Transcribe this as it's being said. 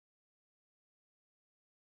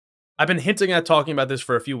I've been hinting at talking about this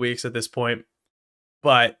for a few weeks at this point,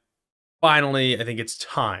 but finally, I think it's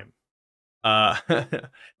time. It's a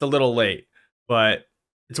little late, but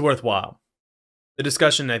it's worthwhile. The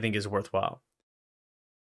discussion, I think, is worthwhile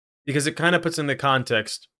because it kind of puts into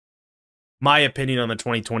context my opinion on the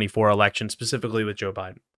 2024 election, specifically with Joe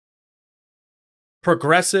Biden.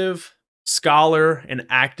 Progressive, scholar, and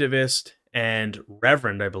activist, and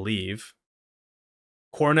reverend, I believe,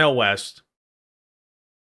 Cornel West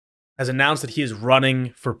has announced that he is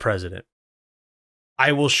running for president.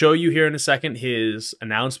 I will show you here in a second his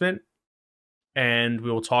announcement, and we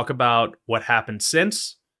will talk about what happened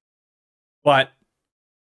since. But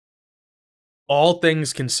all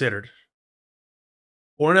things considered,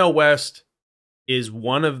 Cornel West is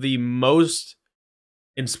one of the most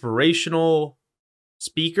inspirational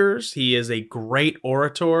speakers. He is a great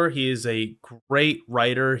orator. He is a great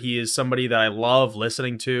writer. He is somebody that I love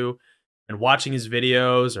listening to and watching his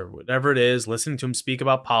videos or whatever it is, listening to him speak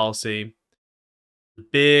about policy.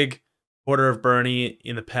 Big supporter of Bernie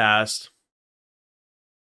in the past.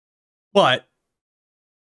 But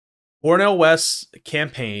Cornel West's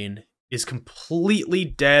campaign is completely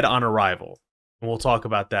dead on arrival. And we'll talk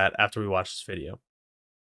about that after we watch this video.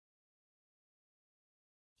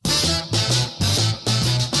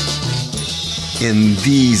 In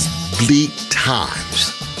these bleak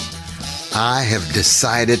times, I have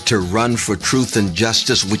decided to run for truth and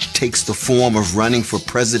justice, which takes the form of running for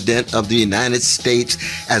president of the United States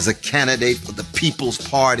as a candidate for the People's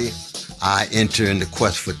Party. I enter into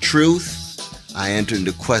quest for truth. I enter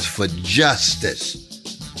into quest for justice.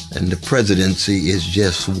 And the presidency is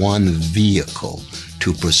just one vehicle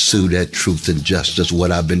to pursue that truth and justice,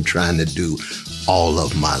 what I've been trying to do all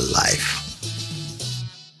of my life.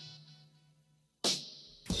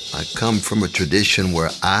 I come from a tradition where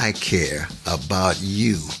I care about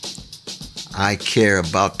you. I care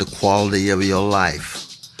about the quality of your life.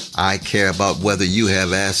 I care about whether you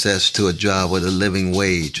have access to a job with a living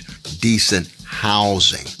wage, decent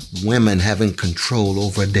housing, women having control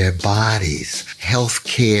over their bodies, health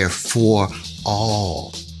care for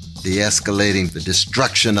all, de-escalating the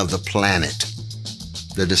destruction of the planet,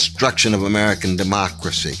 the destruction of American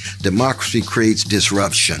democracy. Democracy creates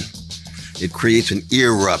disruption. It creates an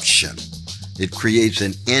eruption. It creates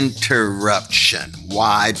an interruption.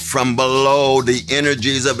 Wide from below, the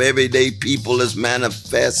energies of everyday people is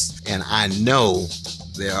manifest. And I know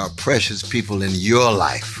there are precious people in your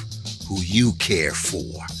life who you care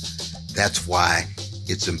for. That's why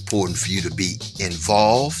it's important for you to be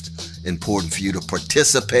involved, important for you to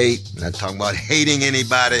participate. We're not talking about hating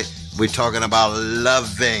anybody. We're talking about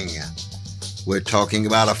loving. We're talking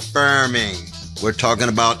about affirming. We're talking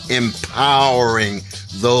about empowering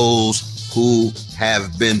those who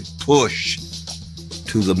have been pushed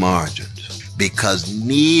to the margins. Because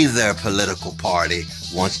neither political party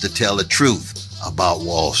wants to tell the truth about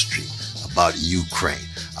Wall Street, about Ukraine,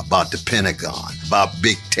 about the Pentagon, about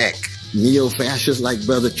big tech. Neo-fascists like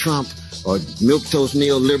Brother Trump or milquetoast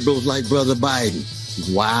neoliberals like Brother Biden.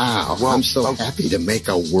 Wow, I'm so happy to make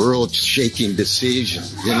a world-shaking decision.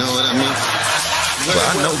 You know what I mean? Well,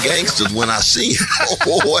 I know gangsters when I see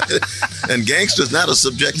them. And gangster's not a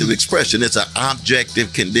subjective expression. It's an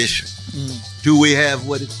objective condition. Do we have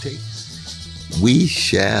what it takes? We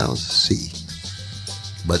shall see.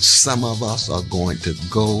 But some of us are going to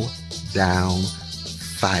go down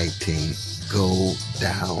fighting, go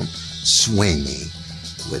down swinging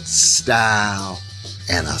with style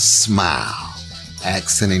and a smile,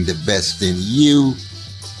 accenting the best in you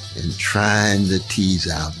and trying to tease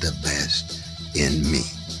out the best in me.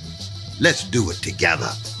 Let's do it together.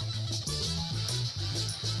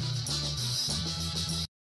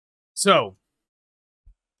 So,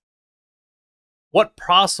 what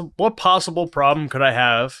possible problem could I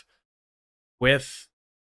have with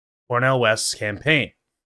Cornel West's campaign?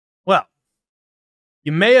 Well,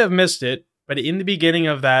 you may have missed it, but in the beginning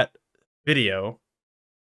of that video,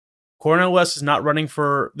 Cornel West is not running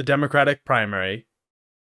for the Democratic primary.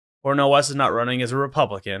 Cornel West is not running as a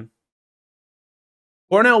Republican.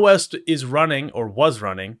 Cornel West is running, or was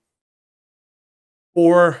running,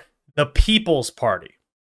 for the People's Party.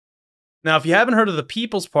 Now, if you haven't heard of the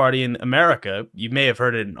People's Party in America, you may have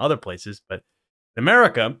heard it in other places, but in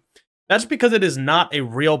America, that's because it is not a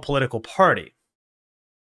real political party.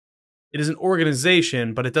 It is an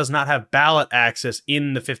organization, but it does not have ballot access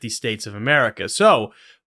in the 50 states of America. So,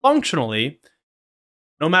 functionally,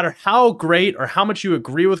 no matter how great or how much you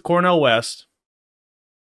agree with Cornel West,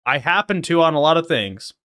 I happen to on a lot of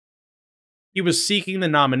things, he was seeking the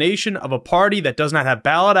nomination of a party that does not have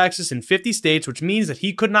ballot access in 50 states, which means that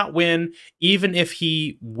he could not win even if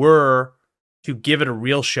he were to give it a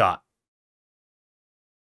real shot.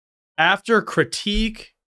 after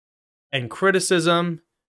critique and criticism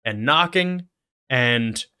and knocking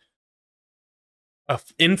and an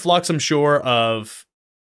influx, I'm sure, of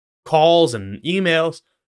calls and emails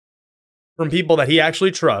from people that he actually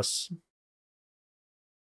trusts,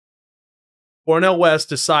 Cornel West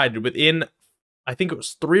decided within, I think it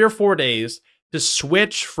was 3 or 4 days, to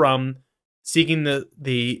switch from seeking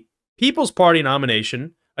the People's Party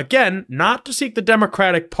nomination, again, not to seek the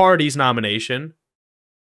Democratic Party's nomination,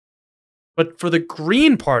 but for the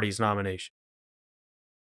Green Party's nomination.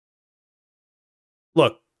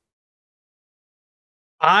 Look,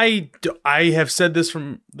 I have said this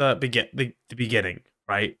from the beginning,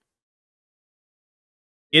 right?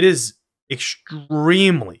 It is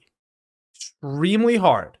extremely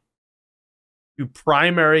hard to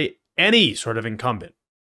primary any sort of incumbent,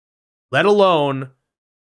 let alone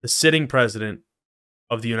the sitting president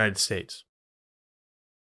of the United States.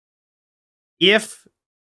 If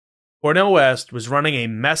Cornel West was running a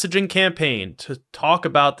messaging campaign to talk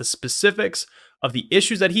about the specifics of the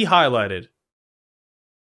issues that he highlighted,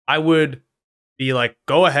 I would be like,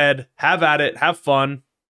 go ahead, have at it, have fun,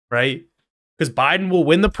 right? Because Biden will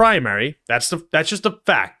win the primary. That's just a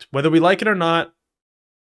fact. Whether we like it or not,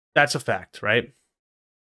 that's a fact, right?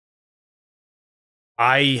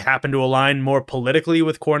 I happen to align more politically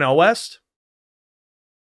with Cornel West,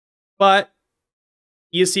 but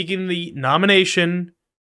he is seeking the nomination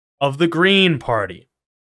of the Green Party.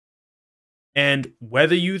 And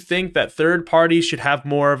whether you think that third parties should have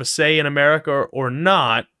more of a say in America or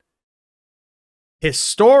not,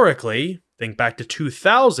 historically, think back to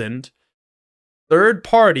 2000, third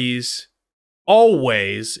parties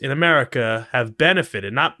always in America have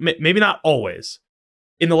benefited, maybe not always,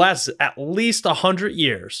 in the last at least 100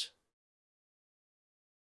 years,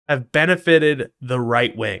 have benefited the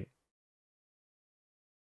right wing.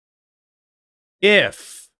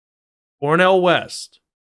 If Cornel West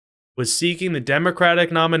was seeking the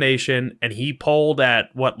Democratic nomination and he polled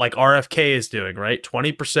at what, like RFK is doing, right?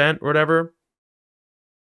 20% or whatever,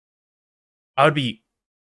 I would be,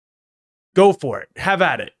 go for it. Have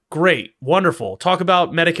at it. Great. Wonderful. Talk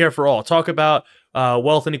about Medicare for all. Talk about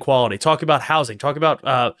wealth inequality. Talk about housing. Talk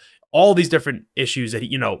about all these different issues that,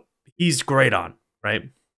 he's great on, right?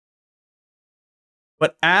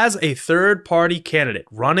 But as a third-party candidate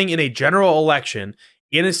running in a general election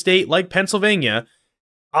in a state like Pennsylvania,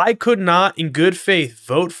 I could not, in good faith,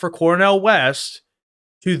 vote for Cornel West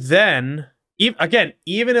to then, again,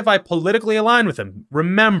 even if I politically align with him,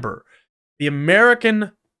 remember, the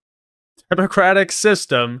American democratic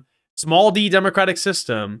system, small d democratic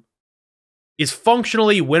system, is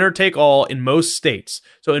functionally winner-take-all in most states.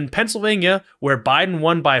 So in Pennsylvania, where Biden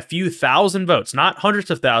won by a few thousand votes, not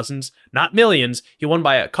hundreds of thousands, not millions, he won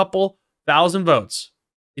by a couple thousand votes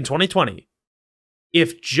in 2020.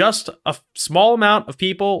 If just a small amount of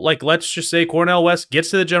people, like let's just say Cornel West gets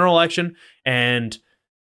to the general election and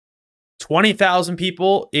 20,000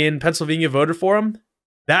 people in Pennsylvania voted for him,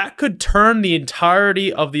 that could turn the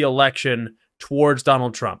entirety of the election towards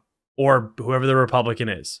Donald Trump or whoever the Republican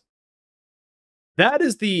is. That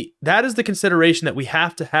is the consideration that we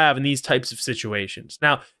have to have in these types of situations.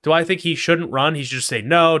 Now, do I think he shouldn't run? He should just say,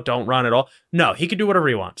 no, don't run at all. No, he can do whatever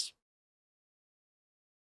he wants.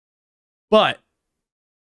 But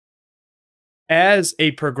as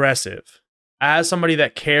a progressive, as somebody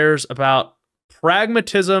that cares about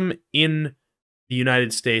pragmatism in the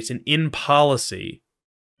United States and in policy,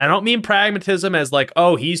 I don't mean pragmatism as like,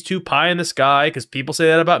 oh, he's too pie in the sky, because people say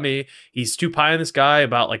that about me. He's too pie in the sky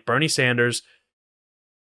about like Bernie Sanders.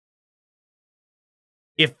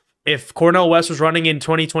 If Cornel West was running in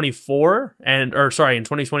 2024 in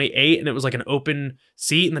 2028 and it was like an open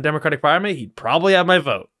seat in the Democratic primary, he'd probably have my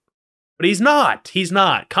vote. But he's not. He's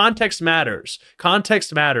not. Context matters.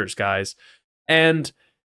 Context matters, guys. And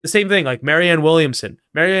the same thing, like Marianne Williamson.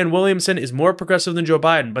 Marianne Williamson is more progressive than Joe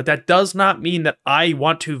Biden, but that does not mean that I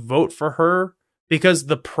want to vote for her, because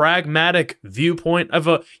the pragmatic viewpoint of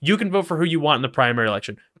you can vote for who you want in the primary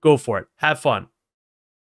election. Go for it. Have fun.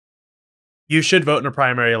 You should vote in a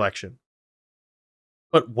primary election.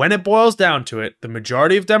 But when it boils down to it, the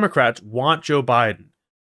majority of Democrats want Joe Biden.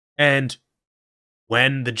 And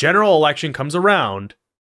when the general election comes around,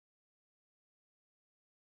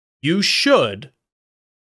 you should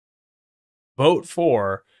vote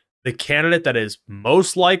for the candidate that is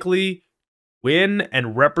most likely win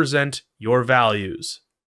and represent your values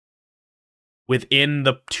within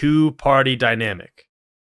the two-party dynamic.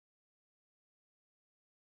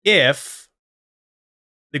 If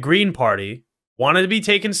the Green Party wanted to be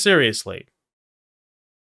taken seriously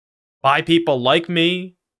by people like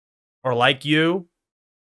me or like you,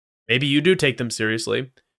 maybe you do take them seriously,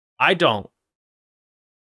 I don't.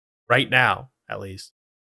 Right now, at least.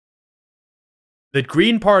 The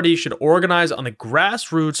Green Party should organize on the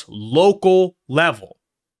grassroots local level.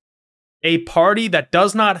 A party that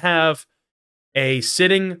does not have a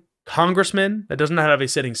sitting congressman, that does not have a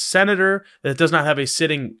sitting senator, that does not have a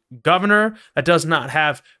sitting governor, that does not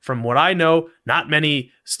have, from what I know, not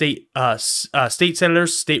many state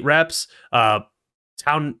senators, state reps,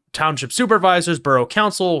 township supervisors, borough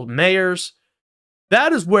council, mayors.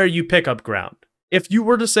 That is where you pick up ground. If you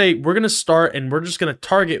were to say, we're going to start and we're just going to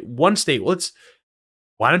target one state,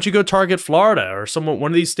 why don't you go target Florida or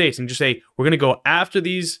one of these states and just say, we're going to go after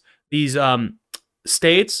these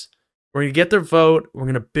states. We're going to get their vote. We're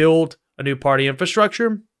going to build a new party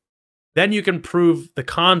infrastructure. Then you can prove the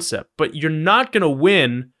concept. But you're not going to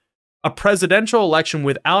win a presidential election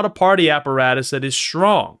without a party apparatus that is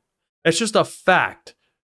strong. It's just a fact.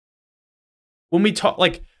 When we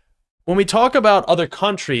talk about other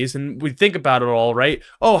countries and we think about it all, right?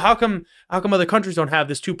 Oh, how come other countries don't have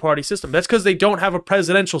this two-party system? That's because they don't have a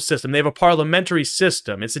presidential system. They have a parliamentary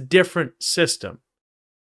system. It's a different system.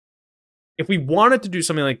 If we wanted to do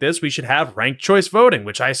something like this, we should have ranked choice voting,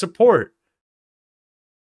 which I support.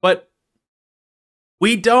 But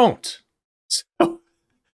we don't.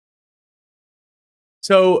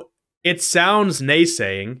 So it sounds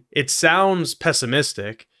naysaying. It sounds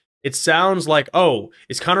pessimistic. It sounds like, oh,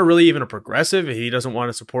 is Connor really even a progressive if he doesn't want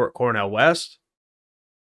to support Cornel West?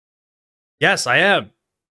 Yes, I am.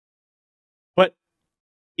 But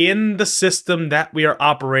in the system that we are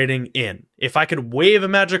operating in, if I could wave a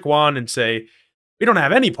magic wand and say, we don't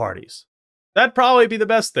have any parties, that'd probably be the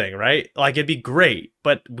best thing, right? Like, it'd be great,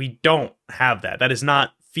 but we don't have that. That is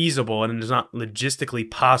not feasible and it is not logistically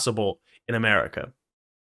possible in America.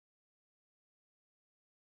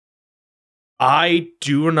 I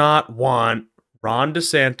do not want Ron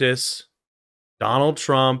DeSantis, Donald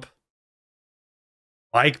Trump,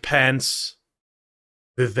 Mike Pence,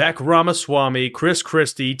 Vivek Ramaswamy, Chris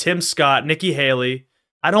Christie, Tim Scott, Nikki Haley.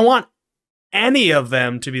 I don't want any of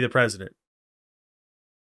them to be the president.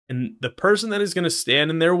 And the person that is going to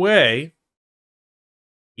stand in their way,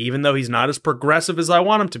 even though he's not as progressive as I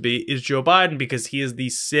want him to be, is Joe Biden, because he is the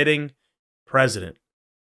sitting president.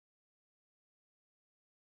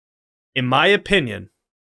 In my opinion,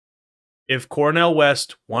 if Cornel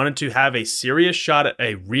West wanted to have a serious shot at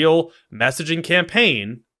a real messaging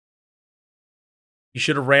campaign, he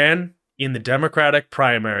should have ran in the Democratic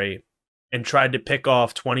primary and tried to pick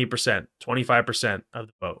off 20%, 25% of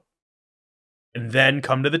the vote. And then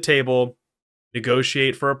come to the table,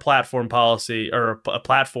 negotiate for a platform policy or a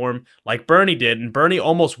platform like Bernie did. And Bernie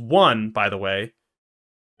almost won, by the way.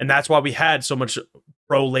 And that's why we had so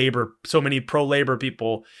many pro-labor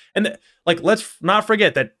people. And let's not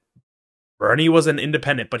forget that Bernie was an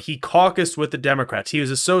independent, but he caucused with the Democrats. He was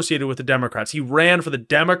associated with the Democrats. He ran for the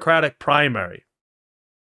Democratic primary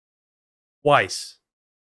twice.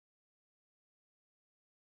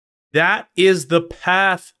 That is the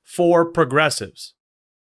path for progressives.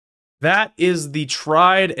 That is the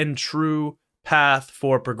tried and true path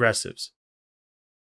for progressives.